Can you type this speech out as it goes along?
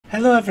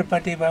Hello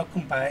everybody,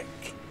 welcome back.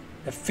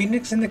 The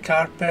Phoenix in the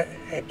Carpet,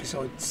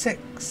 episode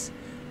 6.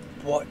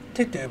 What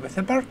to do with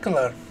a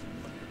burglar?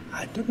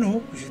 I don't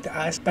know, we should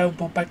ask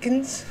Bilbo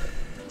Baggins.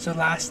 So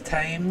last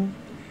time,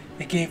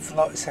 they gave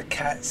lots of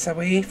cats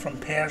away from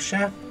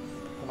Persia.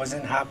 I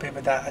wasn't happy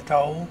with that at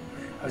all.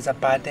 It was a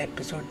bad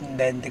episode and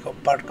then they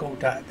got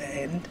burgled at the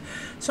end.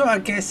 So I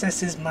guess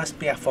this must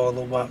be a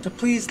follow-up. So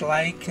please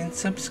like and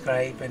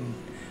subscribe and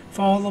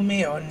follow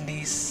me on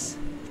these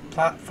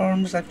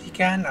platforms if you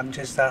can. I'm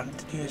just starting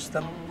to use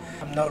them.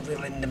 I'm not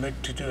really in the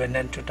mood to do an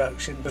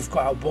introduction. We've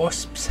got a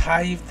wasp's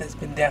hive that's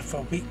been there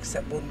for weeks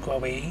that won't go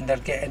away. They're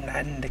getting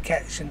in the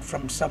kitchen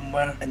from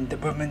somewhere and the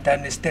woman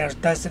down the stairs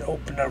doesn't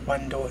open her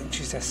window and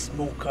she's a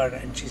smoker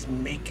and she's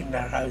making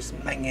her house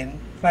minging.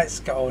 Let's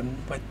get on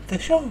with the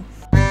show.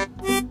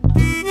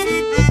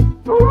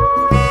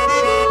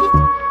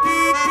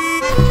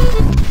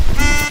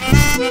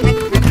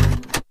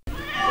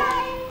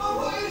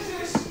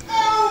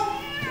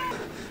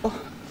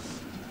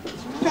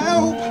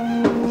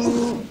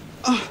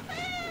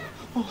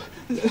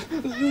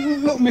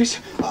 Look, miss,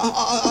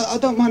 I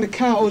don't mind a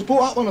cow. I was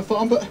brought up on a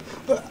farm, but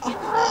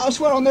I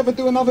swear I'll never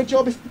do another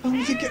job if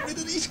only to get rid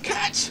of these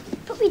cats.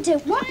 But we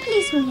don't want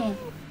policemen here.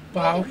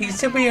 Wow,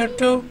 he's a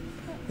weirdo.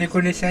 They're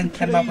going to send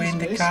him away in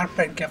the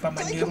carpet and give him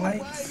a new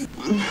life.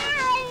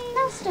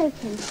 That's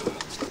open.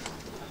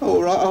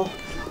 All right,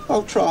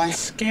 I'll try.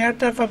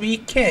 Scared of a wee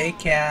kitty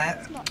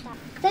cat?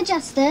 They're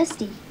just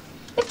thirsty.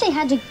 If they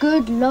had a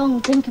good long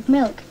drink of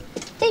milk,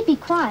 they'd be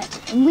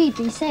quiet and we'd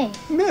be safe.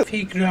 If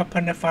he grew up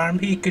on a farm,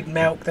 he could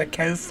milk the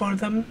cow for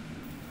them.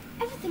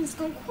 Everything's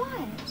gone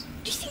quiet.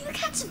 Do you think the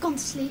cats have gone to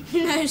sleep?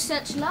 No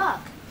such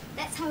luck.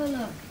 Let's have a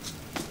look.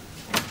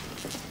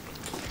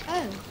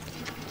 Oh.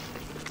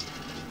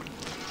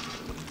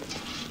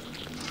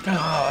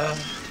 Oh,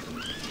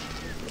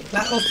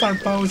 little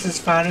furballs as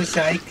far as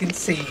I can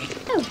see.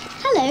 Oh,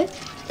 hello.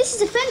 This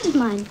is a friend of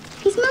mine.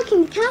 He's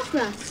milking the cow for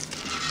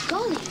us.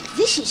 Golly,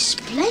 this is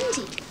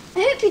splendid.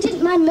 I hope you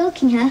didn't mind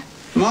milking her.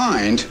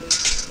 Mind?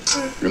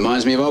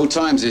 Reminds me of old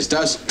times, this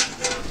does.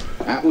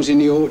 Apples in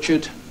the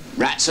orchard,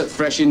 rats at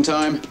threshing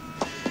time.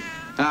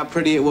 How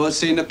pretty it was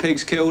seeing the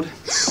pigs killed.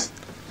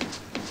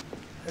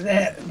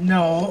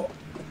 No.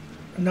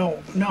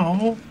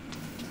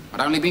 I'd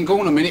only been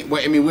gone a minute,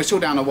 wetting me whistle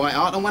down the White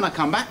Hart, and when I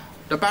come back,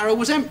 the barrel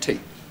was empty.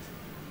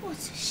 What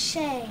a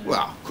shame.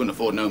 Well, couldn't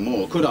afford no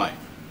more, could I?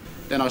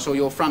 Then I saw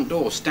your front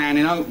door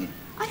standing open.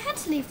 I had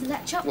to leave the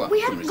lecture. Well,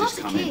 We couldn't haven't got resist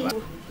a coming key. back.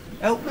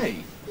 Help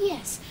me.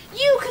 Yes,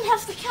 you can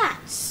have the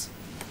cats.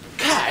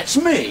 Cats?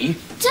 Me?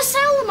 To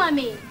sell them, I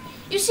mean.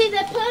 You see,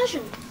 they're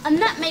Persian, and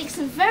that makes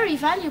them very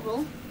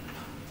valuable.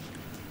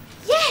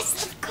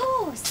 Yes, of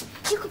course.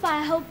 You could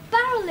buy a whole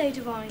barrel load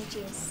of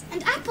oranges.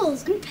 And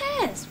apples and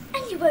pears.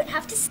 And you won't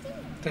have to steal.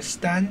 They're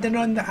standing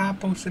on the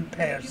apples and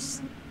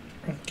pears.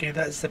 Okay,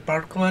 that's the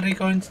burglary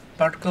gone.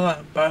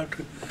 Burglar.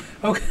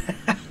 Okay.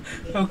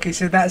 Okay,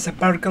 so that's a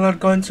burglar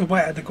gone. So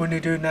what are they going to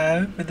do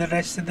now with the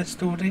rest of the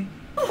story?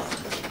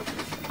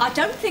 I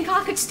don't think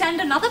I could stand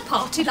another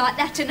party like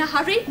that in a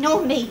hurry.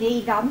 No, me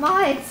neither.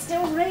 Mine's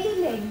still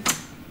reeling.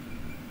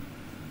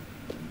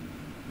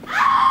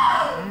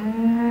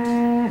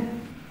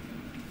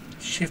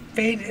 She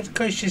fainted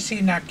because she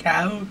seen a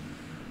cow.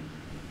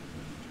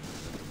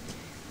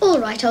 All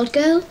right, old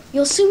girl.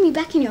 You'll soon be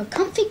back in your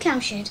comfy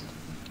cowshed.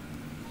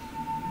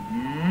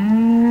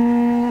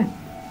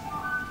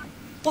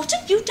 What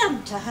have you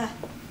done to her?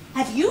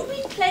 Have you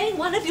been playing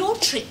one of your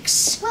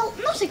tricks? Well,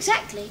 not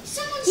exactly.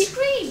 Someone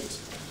screamed.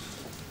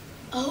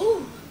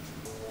 Oh.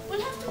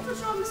 We'll have to put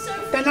her on the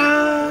sofa.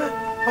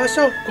 Ta-da! Oh, it's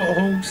all got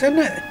holes in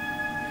it.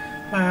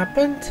 What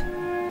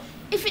happened?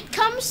 If it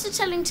comes to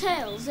telling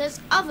tales,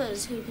 there's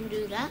others who can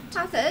do that.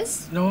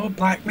 Others? No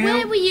blackmail?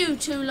 Where were you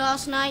two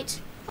last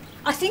night?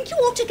 I think you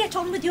ought to get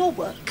on with your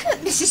work.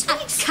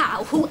 Mrs.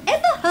 Cow,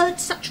 whoever heard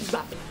such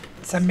rubbish?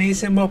 It's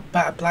amazing what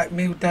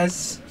blackmail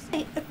does.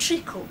 A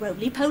trick or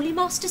roly-poly,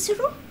 Master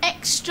Cyril?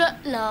 Extra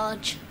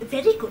large.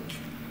 Very good.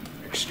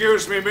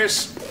 Excuse me,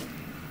 miss.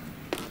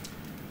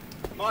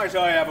 Might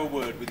I have a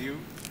word with you?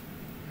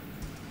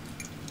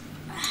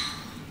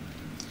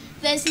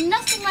 There's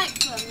nothing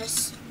like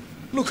firmness.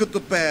 Look at the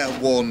bare,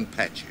 worn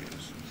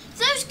patches.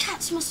 Those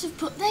cats must have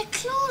put their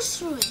claws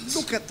through it.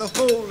 Look at the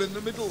hole in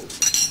the middle.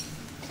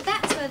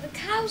 That's where the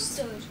cow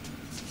stood.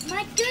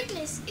 My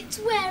goodness, it's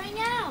wearing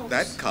out.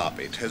 That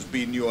carpet has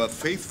been your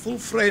faithful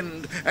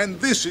friend, and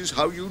this is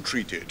how you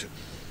treat it.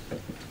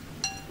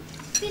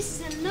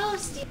 This is a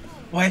nasty...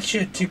 Why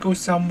should you go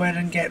somewhere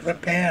and get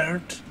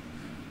repaired?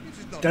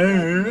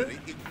 Duh.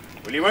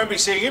 Well, you won't be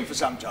seeing him for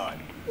some time.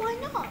 Why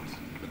not?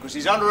 Because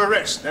he's under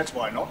arrest, that's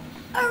why not.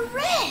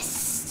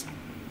 Arrest!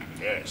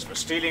 Yes, for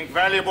stealing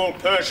valuable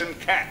Persian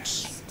cats.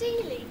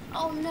 Stealing?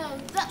 Oh no,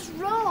 that's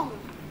wrong.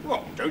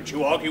 Well, don't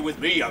you argue with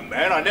me, young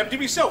man. I nabbed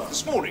him myself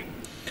this morning.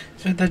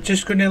 So they're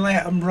just going to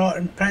let him rot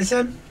in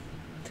prison?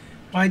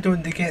 Why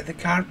don't they get the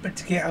carpet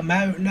to get him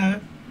out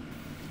now?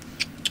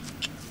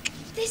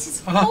 This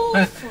is Oh,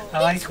 awful.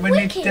 I like it's when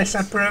wicked. he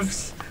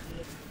disapproves.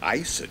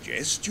 I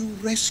suggest you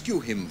rescue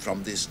him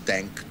from this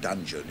dank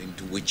dungeon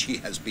into which he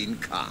has been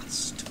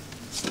cast.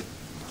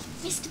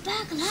 Mr.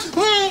 Burglar?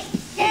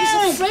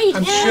 I was afraid.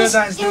 I'm sure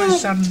that's not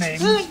his surname.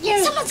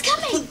 Someone's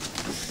coming!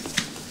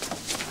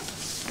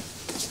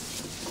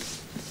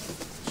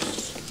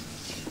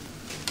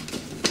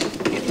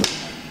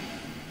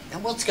 Now,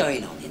 what's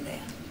going on in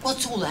there?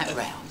 What's all that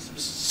row?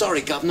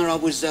 Sorry, Governor, I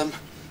was,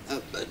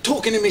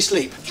 talking in my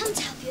sleep. Come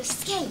to help you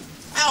escape.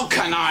 How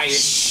can I?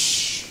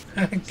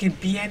 It can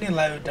be any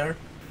louder.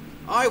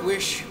 I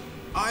wish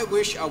I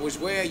was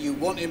where you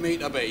wanted me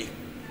to be.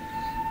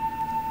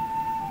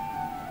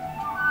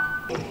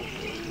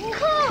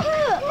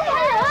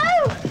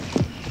 Hello!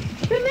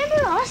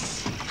 Remember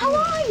us? How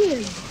are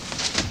you?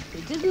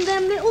 Didn't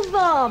them little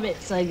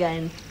varmints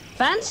again?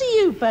 Fancy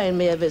you paying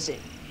me a visit?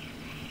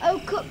 Oh,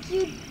 Cook,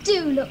 you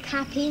do look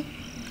happy.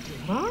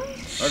 What?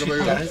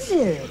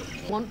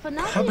 Want for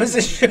nothing. I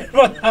wasn't sure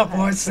what that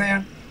was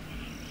there.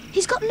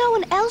 He's got no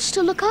one else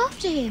to look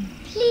after him.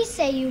 Please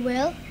say you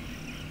will.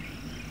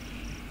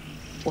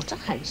 What a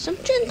handsome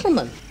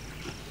gentleman.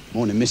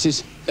 Morning,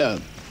 Mrs.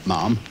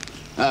 Ma'am.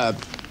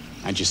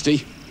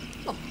 Majesty.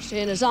 Oh,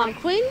 seeing as I'm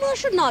Queen, why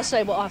shouldn't I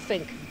say what I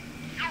think?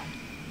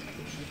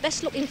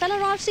 Best looking fella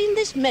I've seen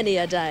this many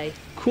a day.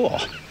 Cool.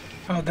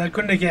 Oh, they're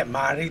going to get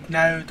married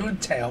now.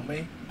 Don't tell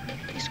me.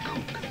 Miss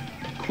Cook.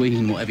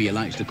 Queen, whatever you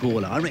likes to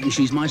call her. I reckon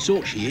she's my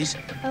sort, she is.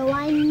 Oh,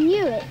 I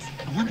knew it.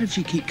 I wonder if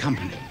she'd keep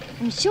company.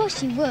 I'm sure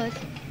she would.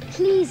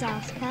 Please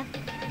ask her.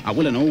 I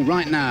will and all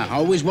right now. I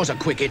always was a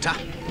quick hitter.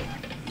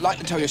 Like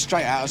to tell you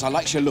straight out as I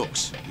likes your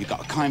looks. You've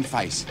got a kind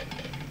face.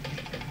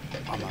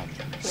 I'm a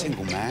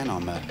single man.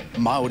 I'm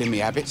mild in my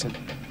habits, and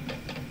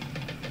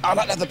I'd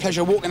like to have the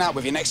pleasure of walking out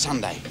with you next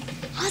Sunday.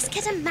 Ask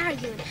her to marry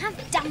you and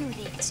have done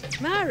with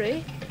it.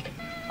 Marry?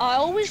 I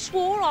always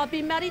swore I'd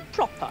be married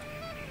proper,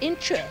 in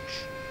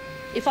church.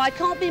 If I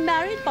can't be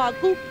married by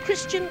a good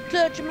Christian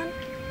clergyman,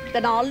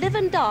 then I'll live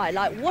and die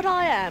like what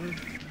I am.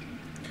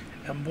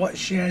 And what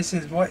she is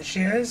what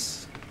she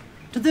is.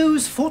 To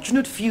those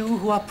fortunate few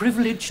who are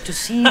privileged to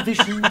see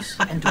visions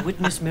and to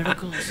witness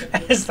miracles,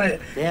 It's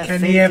like, their can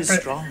faith he is ever...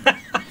 strong.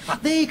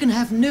 They can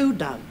have no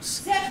doubts.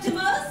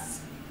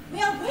 Septimus, we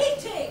are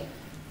waiting.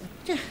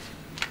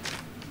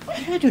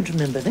 I don't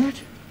remember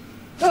that.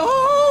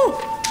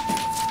 Oh!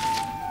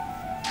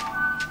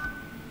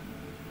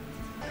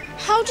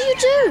 How do you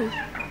do?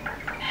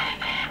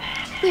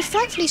 We're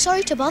frightfully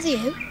sorry to bother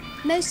you.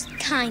 Most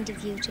kind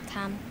of you to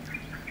come.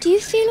 Do you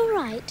feel all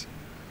right?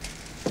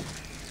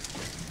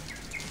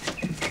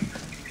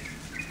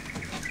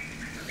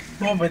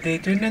 What were they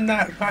doing in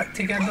that back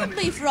together? Pardon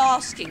me for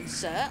asking,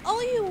 sir.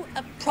 Are you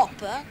a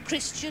proper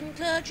Christian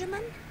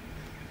clergyman?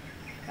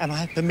 Am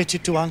I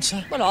permitted to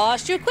answer? Well, I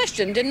asked you a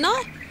question, didn't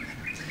I?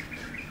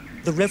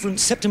 The Reverend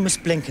Septimus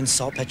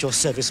Blenkinsop at your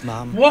service,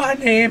 ma'am. What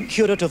a name!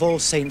 Curate of All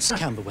Saints,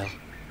 Camberwell.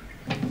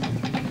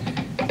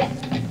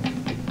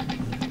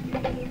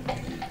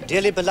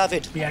 Dearly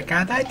beloved, We are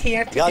gathered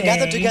here today. we are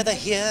gathered together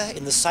here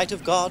in the sight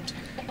of God.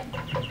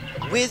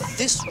 With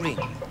this ring,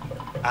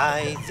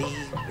 I thee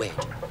wed.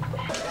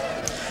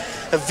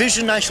 A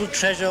vision I shall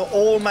treasure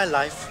all my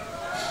life.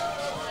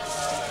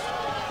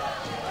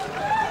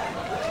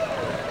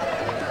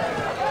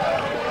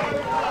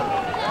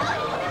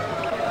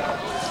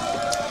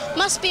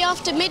 Must be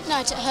after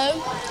midnight at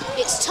home.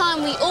 It's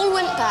time we all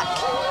went back.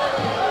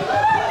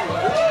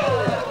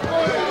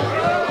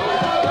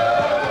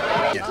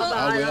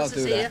 I'll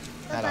do that.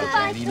 Hello,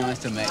 Janie. Nice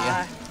to meet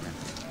you.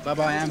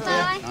 Bye-bye, Anthea.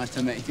 Bye. Nice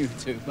to meet you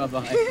too.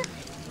 Bye-bye.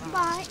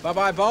 Bye.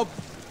 Bye-bye, Bob.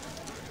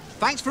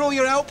 Thanks for all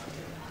your help.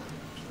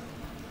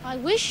 I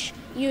wish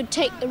you'd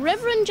take the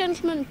reverend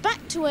gentleman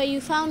back to where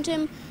you found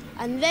him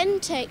and then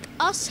take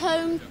us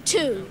home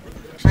too.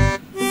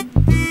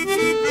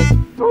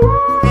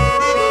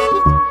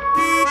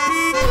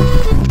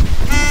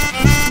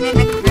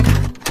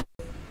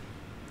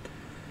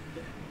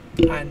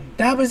 And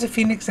that was the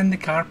Phoenix in the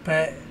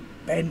Carpet,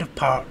 end of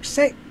part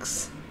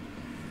 6.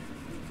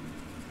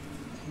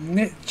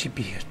 Itchy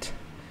beard.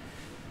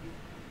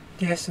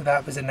 Yeah, so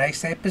that was a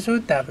nice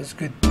episode. That was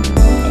good.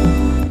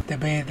 The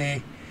way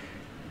they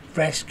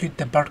rescued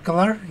the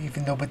burglar,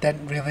 even though we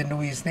didn't really know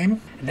his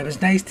name. And it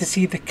was nice to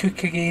see the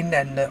cook again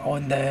and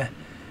on the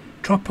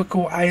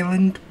tropical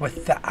island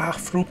with the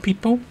Afro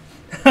people.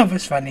 That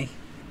was funny.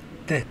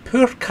 The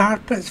poor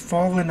carpet's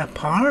falling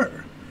apart.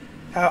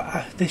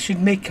 They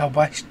should make a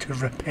wish to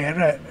repair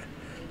it.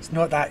 It's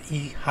not that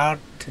hard,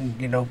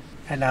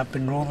 and I've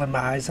been rolling my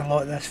eyes a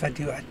lot in this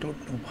video. I don't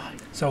know why.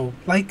 So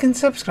like and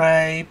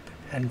subscribe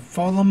and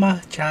follow my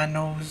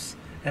channels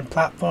and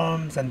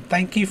platforms, and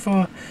thank you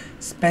for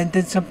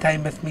spending some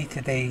time with me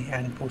today,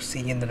 and we'll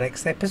see you in the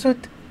next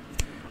episode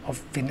of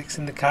Phoenix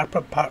in the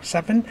Carpet part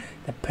 7,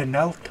 the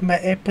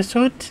penultimate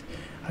episode.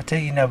 I'll tell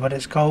you now what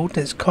it's called.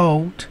 It's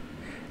called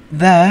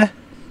The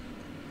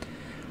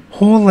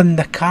Hole in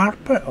the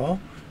Carpet. Oh,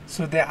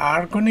 so they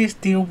are going to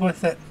deal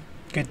with it.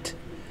 Good.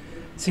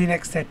 See you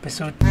next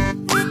episode.